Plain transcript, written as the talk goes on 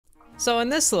So in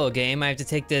this little game, I have to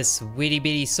take this itty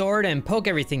bitty sword and poke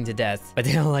everything to death. But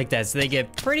they don't like that, so they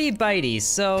get pretty bitey.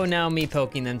 So now me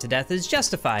poking them to death is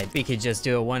justified. We could just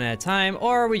do it one at a time,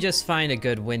 or we just find a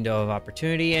good window of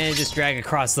opportunity and just drag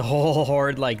across the whole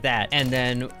horde like that. And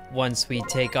then once we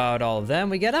take out all of them,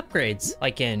 we get upgrades,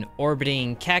 like an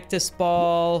orbiting cactus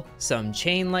ball, some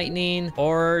chain lightning,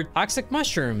 or toxic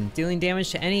mushroom, dealing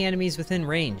damage to any enemies within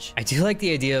range. I do like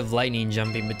the idea of lightning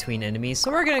jumping between enemies,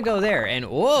 so we're gonna go there. And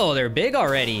whoa, they're big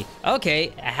already.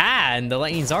 Okay, aha, and the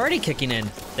lightning's already kicking in.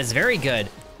 That's very good.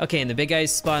 Okay, and the big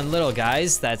guys spawn little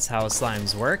guys. That's how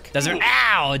slimes work.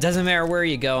 Ow! It doesn't matter where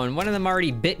you go, and one of them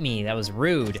already bit me. That was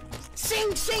rude.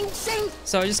 Sing, sing, sing.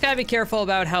 So I just gotta be careful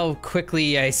about how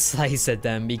quickly I slice at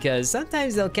them, because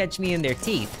sometimes they'll catch me in their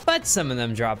teeth. But some of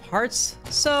them drop hearts,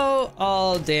 so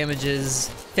all damage is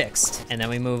fixed. And then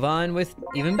we move on with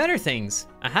even better things.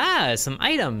 Aha, some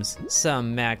items.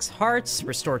 Some max hearts,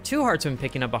 restore 2 hearts when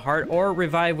picking up a heart, or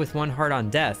revive with 1 heart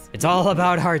on death. It's all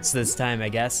about hearts this time, I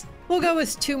guess. We'll go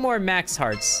with 2 more max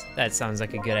hearts. That sounds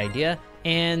like a good idea.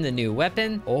 And the new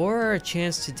weapon, or a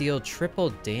chance to deal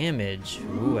triple damage.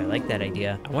 Ooh, I like that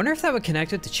idea. I wonder if that would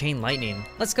connect with the chain lightning.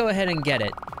 Let's go ahead and get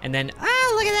it. And then,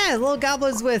 look at that, little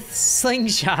goblins with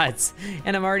slingshots.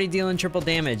 And I'm already dealing triple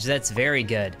damage. That's very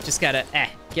good. Just gotta,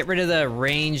 get rid of the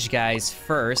range guys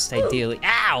first, ideally.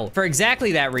 Ow! For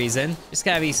exactly that reason. Just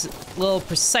gotta be a little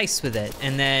precise with it.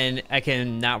 And then I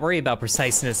can not worry about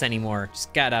preciseness anymore.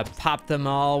 Just gotta pop them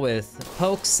all with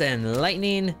pokes and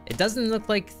lightning. It doesn't look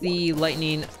like the lightning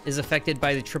is affected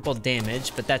by the triple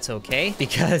damage, but that's okay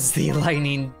because the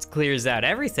lightning clears out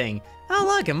everything. Oh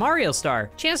look, a Mario star.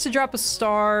 Chance to drop a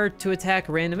star to attack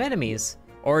random enemies.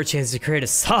 Or a chance to create a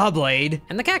saw blade.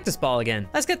 And the cactus ball again.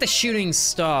 Let's get the shooting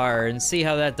star and see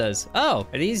how that does. Oh,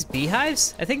 are these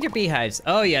beehives? I think they're beehives.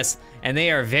 Oh yes, and they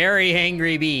are very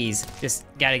angry bees. Just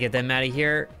gotta get them out of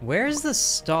here. Where's the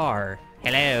star?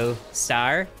 Hello,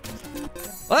 star.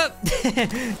 Oh,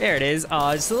 there it is.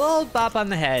 Oh, just a little bop on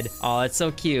the head. Oh, it's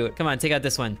so cute. Come on, take out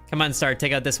this one. Come on, star,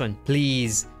 take out this one.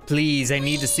 Please, please, I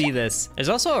need to see this. There's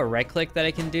also a right click that I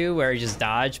can do where I just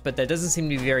dodge, but that doesn't seem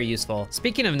to be very useful.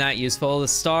 Speaking of not useful, the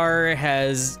star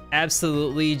has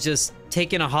absolutely just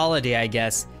taken a holiday, I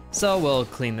guess. So we'll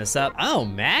clean this up. Oh,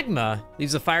 magma.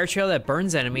 Leaves a fire trail that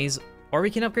burns enemies. Or we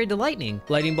can upgrade to lightning.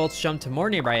 Lightning bolts jump to more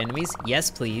nearby enemies.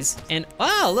 Yes, please. And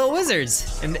wow, little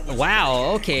wizards. And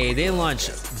wow, okay, they launch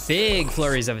big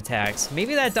flurries of attacks.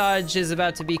 Maybe that dodge is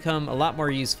about to become a lot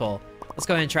more useful. Let's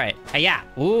go ahead and try it. Hi-ya.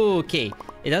 Okay.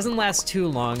 It doesn't last too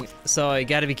long, so I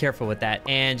gotta be careful with that.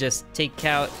 And just take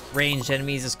out ranged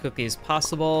enemies as quickly as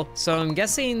possible. So I'm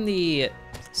guessing the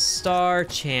star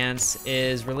chance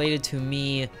is related to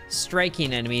me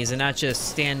striking enemies and not just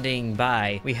standing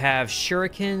by. We have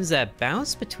shurikens that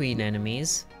bounce between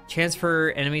enemies. Chance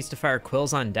for enemies to fire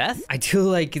quills on death. I do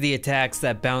like the attacks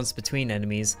that bounce between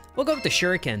enemies. We'll go with the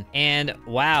shuriken. And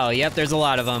wow, yep, there's a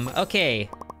lot of them. Okay,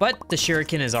 but the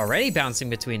shuriken is already bouncing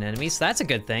between enemies, so that's a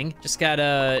good thing. Just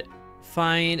gotta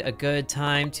find a good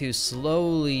time to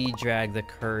slowly drag the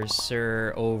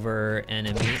cursor over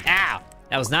enemies. Ow!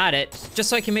 That was not it. Just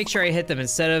so I can make sure I hit them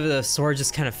instead of the sword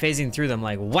just kind of phasing through them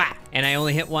like whack. And I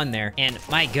only hit one there. And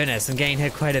my goodness, I'm getting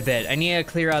hit quite a bit. I need to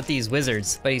clear out these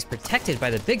wizards, but he's protected by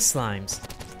the big slimes.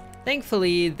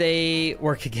 Thankfully, they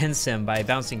work against him by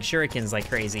bouncing shurikens like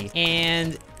crazy.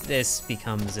 And this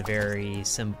becomes a very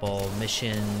simple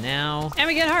mission now. And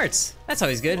we get hearts. That's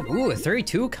always good. Ooh, a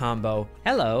 32 combo.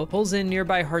 Hello. Pulls in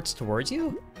nearby hearts towards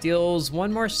you. Deals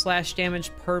 1 more slash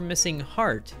damage per missing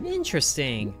heart.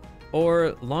 Interesting.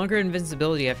 Or longer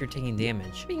invincibility after taking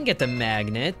damage. We can get the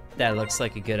magnet. That looks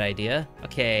like a good idea.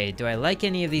 Okay, do I like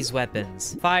any of these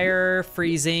weapons? Fire,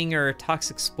 freezing, or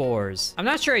toxic spores? I'm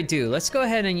not sure I do. Let's go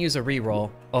ahead and use a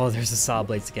reroll. Oh, there's the saw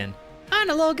blades again.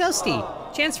 And a little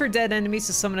ghosty. Chance for dead enemies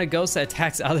to summon a ghost that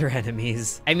attacks other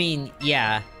enemies. I mean,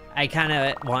 yeah, I kind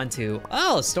of want to.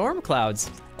 Oh, storm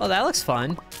clouds. Well, that looks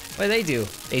fun. What do they do?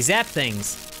 They zap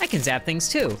things. I can zap things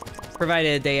too.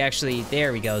 Provided they actually,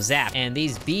 there we go, zap. And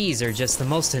these bees are just the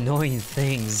most annoying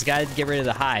things. Gotta get rid of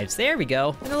the hives. There we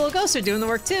go. And the little ghosts are doing the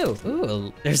work too.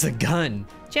 Ooh, there's a gun.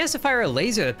 Chance to fire a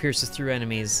laser that pierces through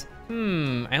enemies.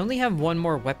 I only have 1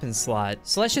 more weapon slot.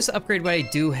 So let's just upgrade what I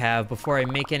do have before I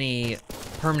make any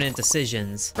permanent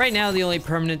decisions. Right now, the only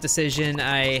permanent decision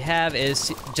I have is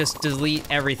to just delete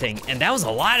everything. And that was a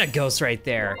lot of ghosts right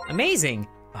there. Amazing.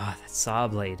 Ah, that saw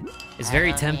blade is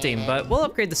very tempting, but we'll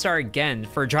upgrade the star again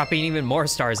for dropping even more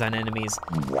stars on enemies.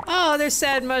 Oh, there's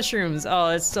sad mushrooms. Oh,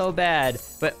 that's so bad.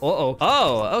 But,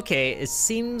 oh, okay. It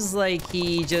seems like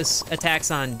he just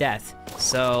attacks on death.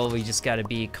 So we just gotta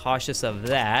be cautious of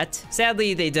that.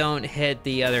 Sadly, they don't hit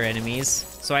the other enemies,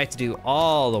 so I have to do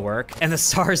all the work, and the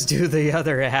stars do the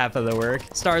other half of the work.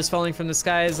 Stars falling from the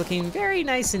sky is looking very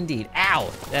nice indeed. Ow,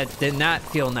 that did not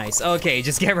feel nice. Okay,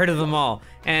 just get rid of them all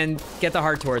and get the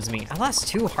heart towards me. I lost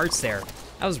 2 hearts there.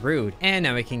 That was rude. And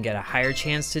now we can get a higher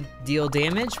chance to deal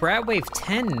damage. We're at wave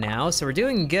 10 now, so we're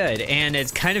doing good. And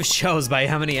it kind of shows by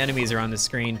how many enemies are on the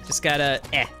screen. Just gotta,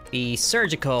 be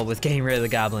surgical with getting rid of the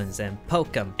goblins and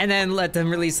poke them. And then let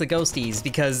them release the ghosties,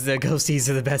 because the ghosties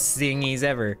are the best thingies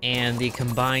ever. And the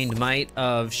combined might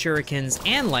of shurikens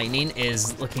and lightning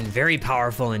is looking very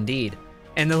powerful indeed.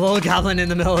 And the little goblin in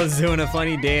the middle is doing a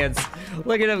funny dance.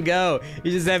 Look at him go.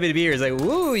 He's just happy to be here. He's like,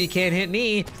 woo, you can't hit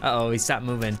me. Uh-oh, he stopped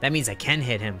moving. That means I can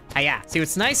hit him. Hiya. See,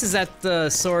 what's nice is that the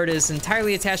sword is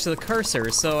entirely attached to the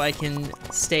cursor, so I can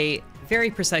stay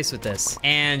very precise with this.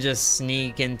 And just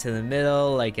sneak into the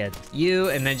middle like a U,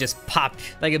 and then just pop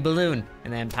like a balloon.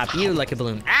 And then pop you like a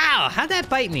balloon. Ow, how'd that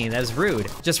bite me? That was rude.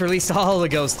 Just released all the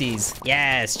ghosties.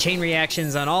 Yes, chain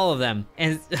reactions on all of them.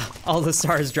 And all the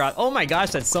stars drop. Oh my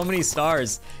gosh, that's so many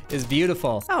stars. It's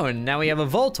beautiful. Oh, and now we have a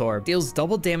Voltorb. Deals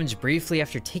double damage briefly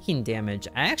after taking damage.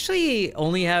 I actually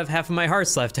only have half of my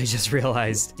hearts left, I just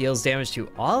realized. Deals damage to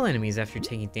all enemies after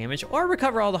taking damage, or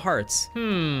recover all the hearts.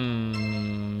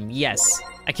 Yes.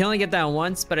 I can only get that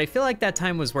once, but I feel like that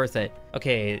time was worth it.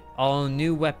 Okay, all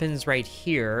new weapons right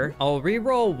here. I'll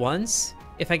re-roll once.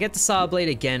 If I get the saw blade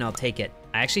again, I'll take it.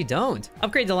 I actually don't.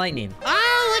 Upgrade to lightning.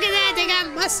 Oh, look at that, they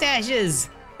got mustaches.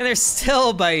 And they're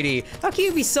still bitey. How can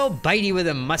you be so bitey with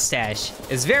a mustache?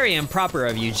 It's very improper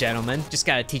of you, gentlemen. Just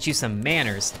gotta teach you some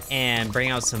manners and bring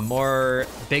out some more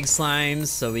big slimes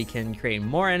so we can create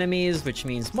more enemies, which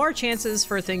means more chances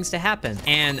for things to happen.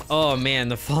 And oh man,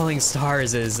 the falling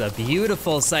stars is a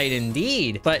beautiful sight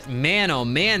indeed. But man, oh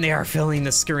man, they are filling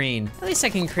the screen. At least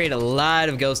I can create a lot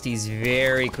of ghosties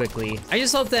very quickly. I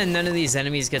just hope that none of these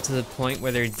enemies get to the point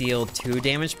where they deal 2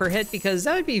 damage per hit, because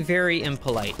that would be very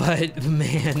impolite. But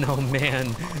man, oh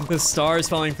man, the stars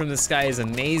falling from the sky is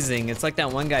amazing. It's like that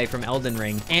one guy from Elden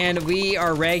Ring. And we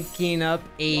are ranking up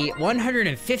a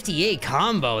 158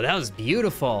 combo. That was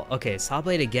beautiful. Okay, saw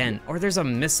blade again, or there's a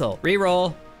missile.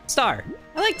 Reroll, star.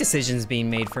 I like decisions being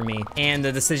made for me, and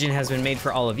the decision has been made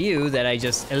for all of you that I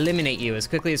just eliminate you as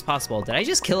quickly as possible. Did I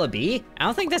just kill a bee? I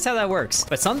don't think that's how that works,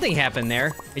 but something happened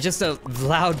there. It's just a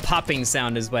loud popping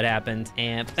sound is what happened.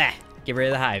 And bah, get rid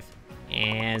of the hive.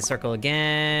 And circle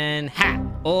again. Ha!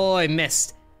 Oh, I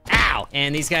missed. Ow!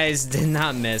 And these guys did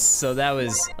not miss, so that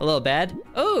was a little bad.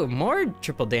 Oh, more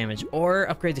triple damage. Or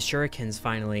upgrade the shurikens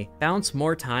finally. Bounce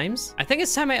more times. I think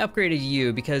it's time I upgraded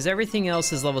you, because everything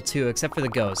else is level 2 except for the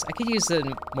ghosts. I could use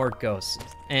more ghosts.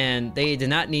 And they did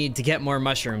not need to get more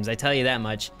mushrooms, I tell you that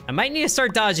much. I might need to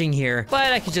start dodging here,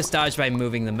 but I could just dodge by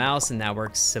moving the mouse, and that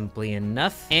works simply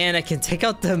enough. And I can take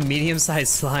out the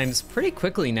medium-sized slimes pretty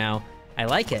quickly now. I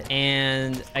like it,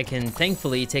 and I can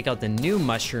thankfully take out the new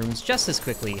mushrooms just as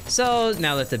quickly. So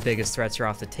now that the biggest threats are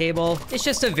off the table, it's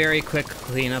just a very quick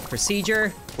cleanup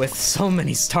procedure with so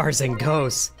many stars and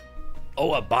ghosts.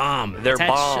 Oh, a bomb. They're Attach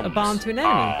bombs. a bomb to an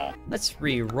enemy. Let's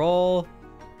re-roll.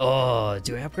 Oh,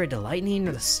 do I upgrade to lightning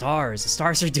or the stars? The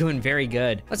stars are doing very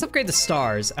good. Let's upgrade the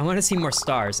stars. I want to see more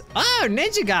stars. Oh,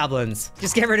 ninja goblins.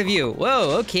 Just get rid of you.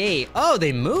 Whoa, okay. Oh,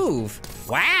 they move.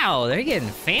 Wow, they're getting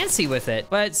fancy with it.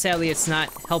 But sadly, it's not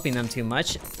helping them too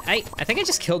much. I think I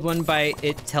just killed one by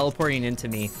it teleporting into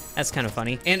me. That's kind of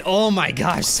funny. And oh my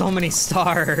gosh, so many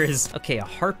stars. Okay, a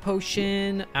heart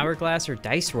potion, hourglass, or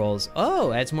dice rolls.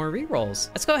 Oh, adds more rerolls.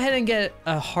 Let's go ahead and get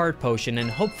a heart potion, and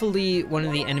hopefully one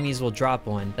of the enemies will drop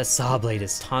one. The saw blade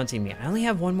is taunting me. I only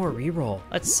have one more reroll.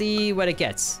 Let's see what it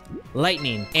gets.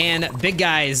 Lightning and big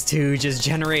guys to just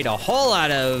generate a whole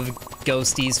lot of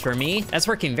ghosties for me. That's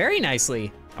working very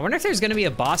nicely. I wonder if there's gonna be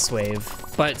a boss wave,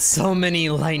 but so many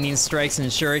lightning strikes and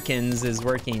shurikens is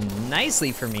working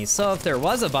nicely for me. So if there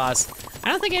was a boss, I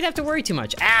don't think I'd have to worry too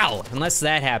much. Ow, unless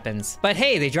that happens. But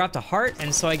hey, they dropped a heart,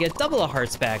 and so I get double the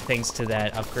hearts back thanks to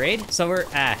that upgrade. So we're,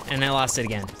 and I lost it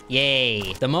again.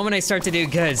 Yay. The moment I start to do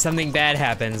good, something bad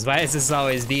happens. Why does this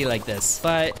always be like this?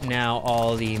 But now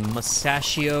all the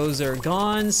mustachios are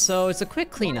gone, so it's a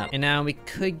quick cleanup. And now we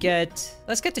could get,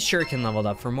 let's get the shuriken leveled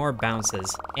up for more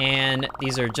bounces. And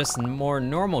these are just more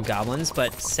normal goblins,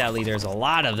 but sadly there's a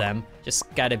lot of them.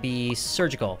 Just gotta be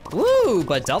surgical. Woo,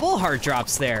 but double heart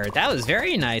drops there. That was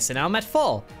very nice, and now I'm at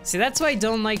full. See, that's why I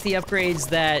don't like the upgrades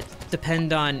that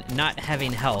depend on not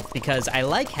having health, because I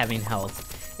like having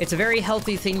health. It's a very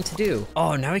healthy thing to do.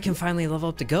 Oh, now we can finally level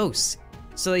up the ghosts.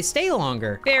 So they stay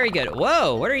longer. Very good.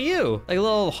 Whoa, what are you? Like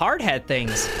little hard hat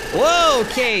things. Whoa,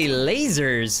 okay,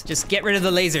 lasers. Just get rid of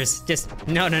the lasers. Just,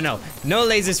 no. No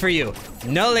lasers for you.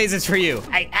 No lasers for you.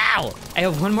 Ow. I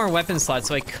have one more weapon slot,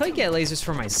 so I could get lasers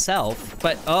for myself.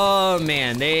 But, oh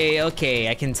man, okay,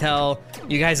 I can tell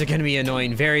you guys are gonna be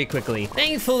annoying very quickly.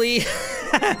 Thankfully,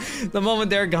 the moment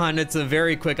they're gone, it's a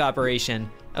very quick operation.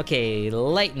 Okay,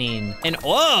 lightning. And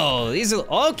whoa, these are,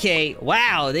 okay,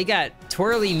 wow, they got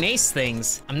twirly mace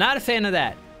things. I'm not a fan of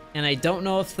that. And I don't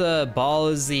know if the ball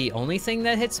is the only thing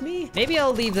that hits me. Maybe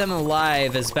I'll leave them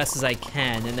alive as best as I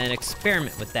can and then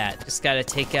experiment with that. Just gotta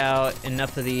take out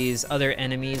enough of these other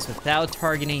enemies without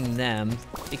targeting them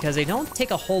because they don't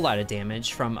take a whole lot of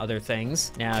damage from other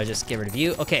things. Now just get rid of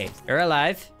you. Okay, you're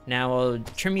alive. Now I'll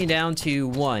trim you down to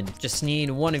 1. Just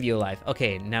need 1 of you alive.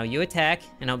 Okay, now you attack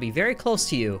and I'll be very close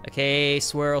to you. Okay,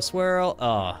 swirl.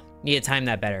 Oh, need to time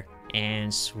that better.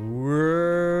 And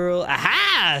swirl.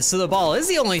 Aha! So the ball is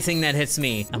the only thing that hits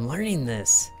me. I'm learning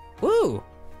this. Woo!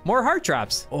 More heart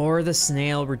drops. Or the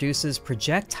snail reduces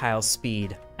projectile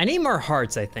speed. I need more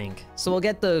hearts, I think. So we'll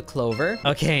get the clover.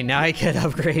 Okay, now I can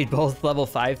upgrade both level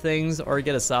 5 things or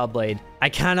get a saw blade. I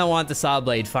kinda want the saw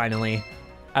blade finally.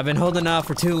 I've been holding off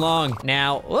for too long.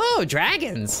 Now, whoa,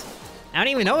 dragons. I don't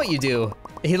even know what you do.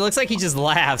 He looks like he just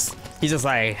laughs. He's just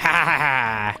like, ha ha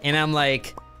ha. And I'm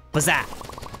like, what's that?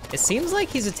 It seems like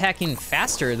he's attacking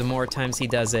faster the more times he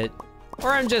does it.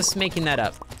 Or I'm just making that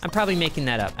up. I'm probably making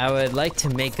that up. I would like to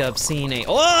make up seeing a,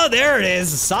 oh, there it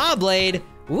is, saw blade.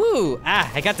 Ooh,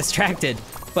 I got distracted.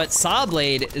 But saw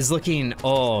blade is looking,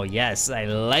 oh yes, I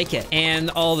like it. And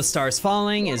all the stars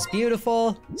falling is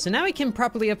beautiful. So now we can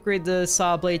properly upgrade the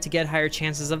saw blade to get higher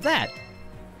chances of that.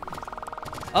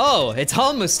 Oh, it's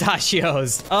all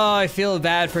mustachios. Oh, I feel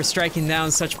bad for striking down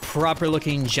such proper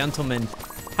looking gentlemen.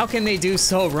 How can they do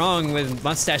so wrong with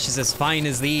mustaches as fine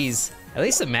as these? At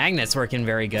least the magnet's working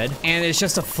very good. And it's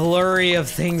just a flurry of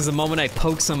things the moment I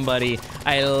poke somebody.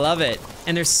 I love it.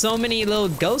 And there's so many little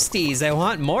ghosties. I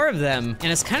want more of them.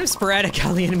 And it's kind of sporadic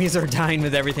how the enemies are dying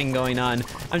with everything going on.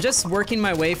 I'm just working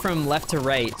my way from left to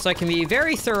right, so I can be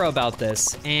very thorough about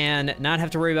this and not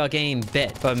have to worry about getting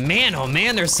bit. But man, oh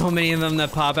man, there's so many of them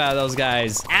that pop out of those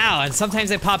guys. Ow, and sometimes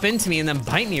they pop into me and then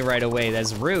bite me right away.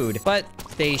 That's rude. But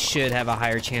they should have a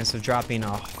higher chance of dropping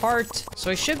a heart. So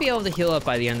I should be able to heal up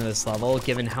by the end of this level,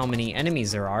 given how many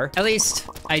enemies there are. At least,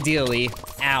 ideally.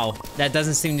 Ow, that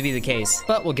doesn't seem to be the case.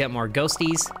 But we'll get more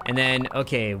ghosties. And then,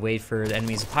 okay, wait for the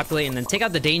enemies to populate and then take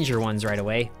out the danger ones right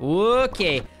away.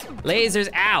 Okay, lasers,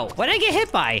 ow. What did I get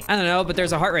hit by? I don't know, but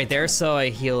there's a heart right there, so I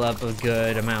heal up a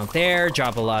good amount there,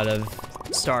 drop a lot of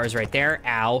stars right there,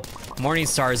 ow. Morning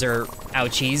stars are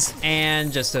ouchies.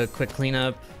 And just a quick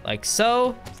cleanup like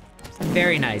so.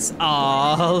 Very nice.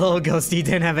 Aw, little ghosty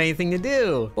didn't have anything to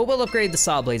do. But we'll upgrade the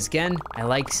saw blades again. I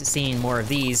like seeing more of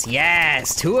these.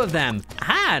 Yes, 2 of them.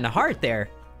 Aha, and a heart there.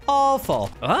 All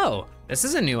full. Oh, this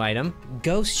is a new item.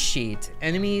 Ghost sheet.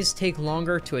 Enemies take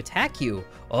longer to attack you.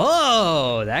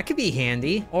 Oh, that could be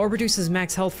handy. Or reduces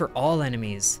max health for all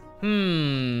enemies.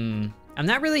 I'm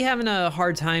not really having a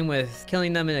hard time with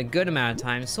killing them in a good amount of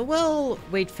time, so we'll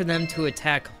wait for them to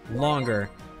attack longer.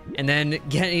 And then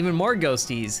get even more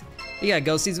ghosties. You got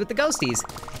ghosties with the ghosties.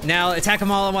 Now attack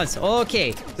them all at once.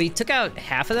 Okay, we took out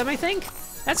half of them, I think.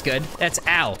 That's good. That's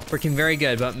ow. Working very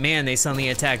good, but man, they suddenly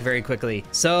attack very quickly.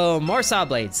 So more saw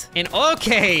blades. And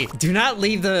okay, do not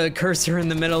leave the cursor in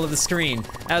the middle of the screen.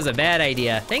 That was a bad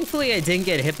idea. Thankfully, I didn't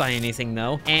get hit by anything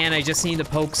though. And I just need to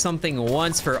poke something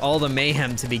once for all the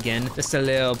mayhem to begin. Just a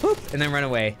little boop and then run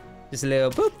away. Just a little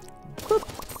boop, boop,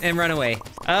 and run away.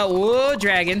 Whoa,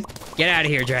 dragon. Get out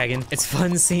of here, dragon. It's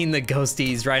fun seeing the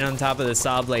ghosties right on top of the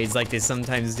saw blades like they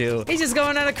sometimes do. He's just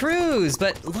going on a cruise,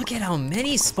 but look at how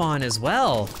many spawn as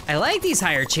well. I like these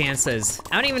higher chances.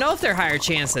 I don't even know if they're higher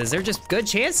chances. They're just good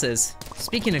chances.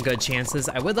 Speaking of good chances,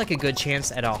 I would like a good chance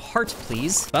at a heart,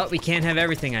 please. But we can't have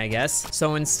everything, I guess.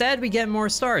 So instead, we get more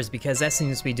stars because that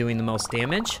seems to be doing the most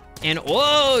damage. And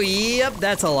whoa, yep,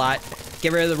 that's a lot.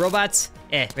 Get rid of the robots.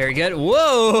 Very good.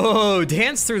 Whoa,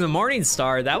 dance through the morning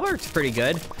star. That worked pretty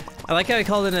good. I like how I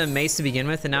called it a mace to begin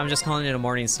with, and now I'm just calling it a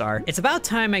morning star. It's about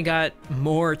time I got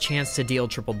more chance to deal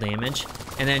triple damage,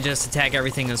 and then just attack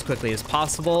everything as quickly as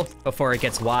possible before it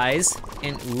gets wise.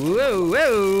 And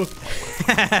whoa.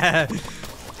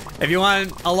 If you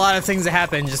want a lot of things to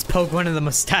happen, just poke one of the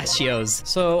mustachios.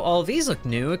 So all of these look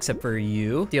new, except for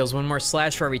you. Deals 1 more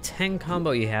slash for every 10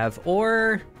 combo you have,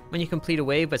 or when you complete a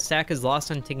wave, but stack is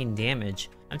lost on taking damage.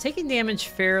 I'm taking damage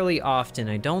fairly often.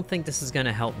 I don't think this is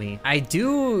gonna help me. I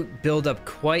do build up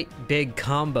quite big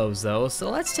combos though, so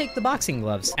let's take the boxing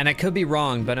gloves. And I could be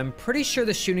wrong, but I'm pretty sure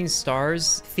the shooting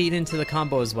stars feed into the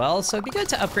combo as well, so it'd be good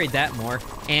to upgrade that more.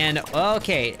 And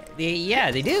okay,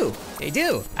 yeah, they do. They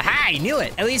do. Aha, I knew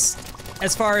it. At least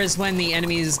as far as when the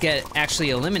enemies get actually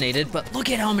eliminated, but look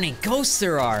at how many ghosts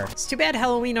there are. It's too bad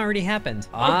Halloween already happened.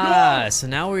 So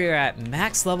now we're at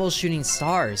max level shooting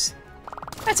stars.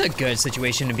 That's a good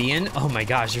situation to be in. Oh my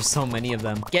gosh, there's so many of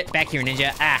them. Get back here,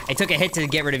 ninja. Ah, I took a hit to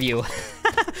get rid of you. I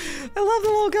love the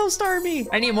little ghost army.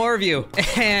 I need more of you.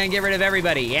 And get rid of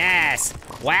everybody. Yes.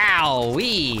 Wow,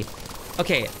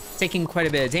 okay, taking quite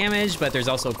a bit of damage, but there's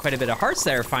also quite a bit of hearts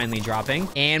that are finally dropping.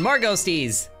 And more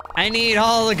ghosties. I need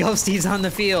all the ghosties on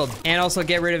the field. And also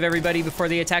get rid of everybody before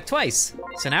they attack twice.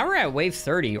 So now we're at wave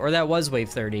 30, or that was wave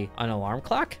 30. An alarm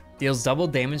clock? Deals double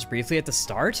damage briefly at the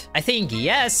start? I think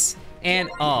yes.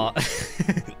 And oh,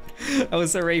 I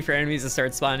was so ready for enemies to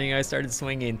start spawning, I started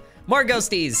swinging. More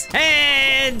ghosties,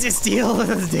 and just deal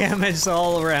with damage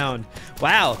all around.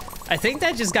 Wow, I think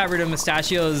that just got rid of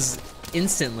Mustachios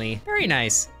instantly. Very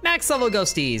nice. Max level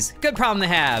ghosties, good problem to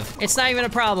have. It's not even a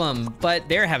problem, but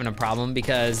they're having a problem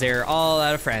because they're all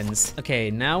out of friends.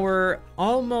 Okay, now we're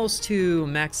almost to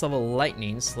max level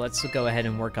lightning, so let's go ahead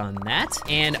and work on that.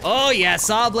 And oh yeah,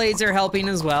 saw blades are helping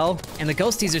as well. And the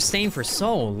ghosties are staying for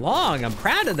so long, I'm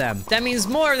proud of them. That means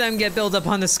more of them get built up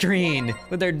on the screen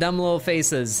with their dumb little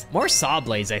faces. More saw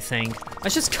blades, I think.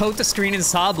 Let's just coat the screen in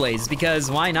saw blades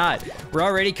because why not? We're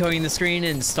already coating the screen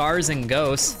in stars and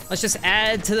ghosts. Let's just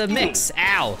add to the mix.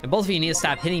 Ow. And both of you need to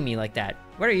stop hitting me like that.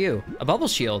 What are you? A bubble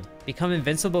shield. Become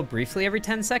invincible briefly every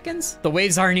 10 seconds? The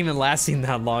waves aren't even lasting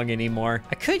that long anymore.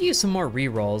 I could use some more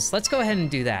rerolls. Let's go ahead and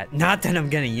do that. Not that I'm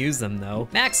gonna use them though.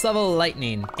 Max level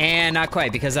lightning. And not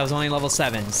quite because I was only level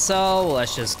 7. So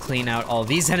let's just clean out all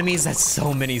these enemies. That's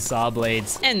so many saw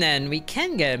blades. And then we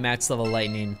can get max level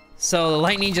lightning. So the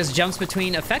lightning just jumps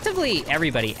between effectively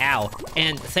everybody, ow.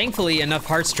 And thankfully enough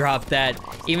hearts drop that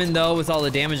even though with all the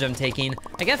damage I'm taking,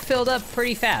 I get filled up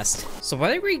pretty fast. So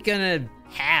what are we gonna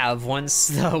have once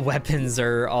the weapons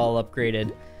are all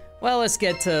upgraded? Well, let's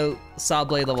get to saw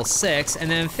blade level 6 and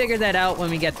then figure that out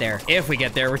when we get there. If we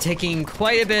get there, we're taking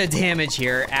quite a bit of damage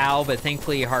here, ow, but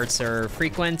thankfully hearts are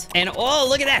frequent. And oh,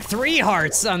 look at that, 3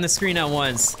 hearts on the screen at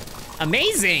once.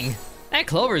 Amazing. That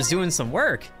clover is doing some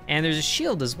work. And there's a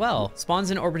shield as well.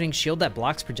 Spawns an orbiting shield that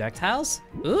blocks projectiles?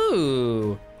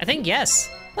 Ooh, I think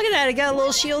yes. Look at that, I got a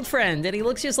little shield friend and he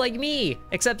looks just like me,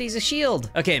 except he's a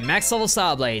shield. Okay, max level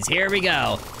saw blades, here we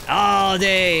go. All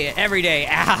day, every day,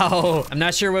 ow. I'm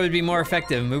not sure what would be more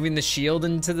effective, moving the shield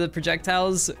into the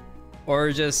projectiles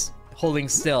or just holding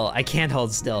still. I can't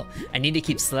hold still. I need to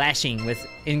keep slashing with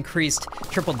increased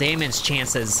triple damage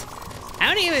chances.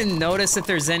 I don't even notice if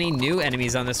there's any new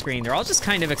enemies on the screen. They're all just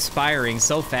kind of expiring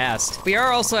so fast. We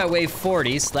are also at wave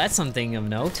 40, so that's something of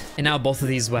note. And now both of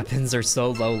these weapons are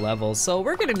so low level, so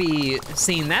we're gonna be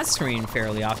seeing that screen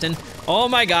fairly often. Oh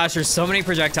my gosh, there's so many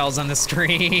projectiles on the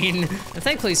screen. And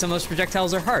thankfully, some of those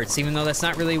projectiles are hearts, even though that's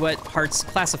not really what hearts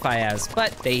classify as.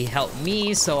 But they help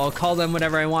me, so I'll call them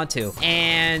whatever I want to.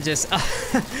 And just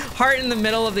heart in the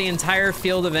middle of the entire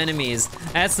field of enemies.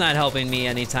 That's not helping me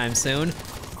anytime soon.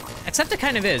 Except it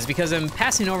kind of is, because I'm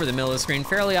passing over the middle of the screen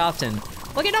fairly often.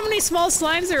 Look at how many small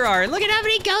slimes there are. Look at how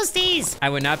many ghosties. I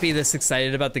would not be this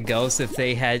excited about the ghosts if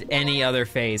they had any other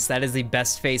face. That is the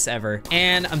best face ever.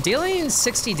 And I'm dealing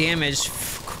 60 damage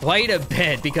quite a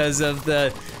bit because of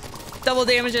the double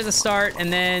damage at the start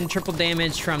and then triple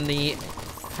damage from the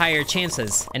higher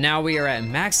chances. And now we are at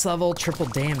max level triple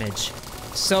damage.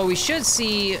 So we should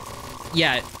see,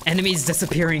 yeah, enemies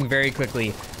disappearing very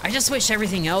quickly. I just wish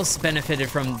everything else benefited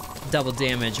from double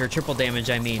damage, or triple damage,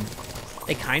 I mean.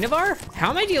 They kind of are? How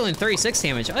am I dealing 36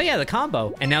 damage? Oh yeah, the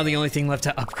combo. And now the only thing left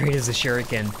to upgrade is the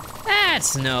shuriken.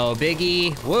 That's no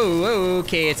biggie. Whoa, whoa,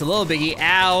 okay, it's a little biggie.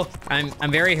 Ow,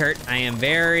 I'm very hurt. I am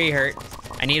very hurt.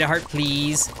 I need a heart,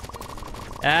 please.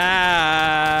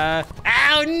 Ah,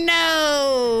 ow,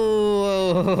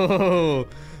 no!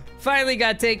 Finally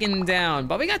got taken down,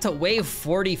 but we got to wave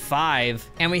 45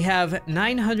 and we have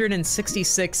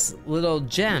 966 little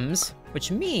gems,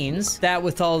 which means that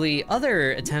with all the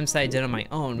other attempts I did on my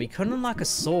own, we could unlock a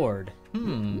sword.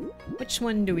 Which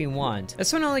one do we want?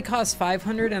 This one only costs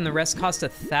 500 and the rest cost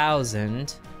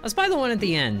 1,000. Let's buy the one at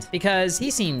the end because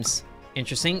he seems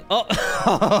interesting.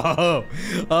 Oh,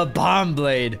 a bomb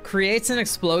blade. Creates an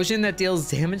explosion that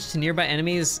deals damage to nearby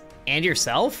enemies And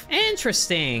yourself?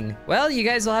 Interesting. Well, you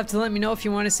guys will have to let me know if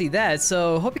you want to see that.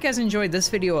 So hope you guys enjoyed this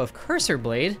video of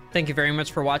Cursorblade. Thank you very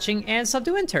much for watching, and sub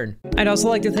to Intern. I'd also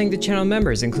like to thank the channel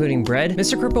members, including Bread,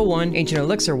 Mr. Cripple1, Ancient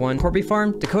Elixir 1, Corby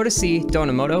Farm, Dakota C,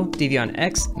 Donamoto, Devion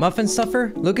X, Muffin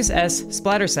Stuffer, Lucas S,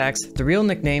 Splattersax, The Real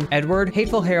Nickname, Edward,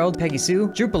 Hateful Harold, Peggy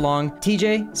Sue, Drew Belong,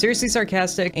 TJ, Seriously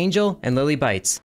Sarcastic, Angel, and Lily Bites.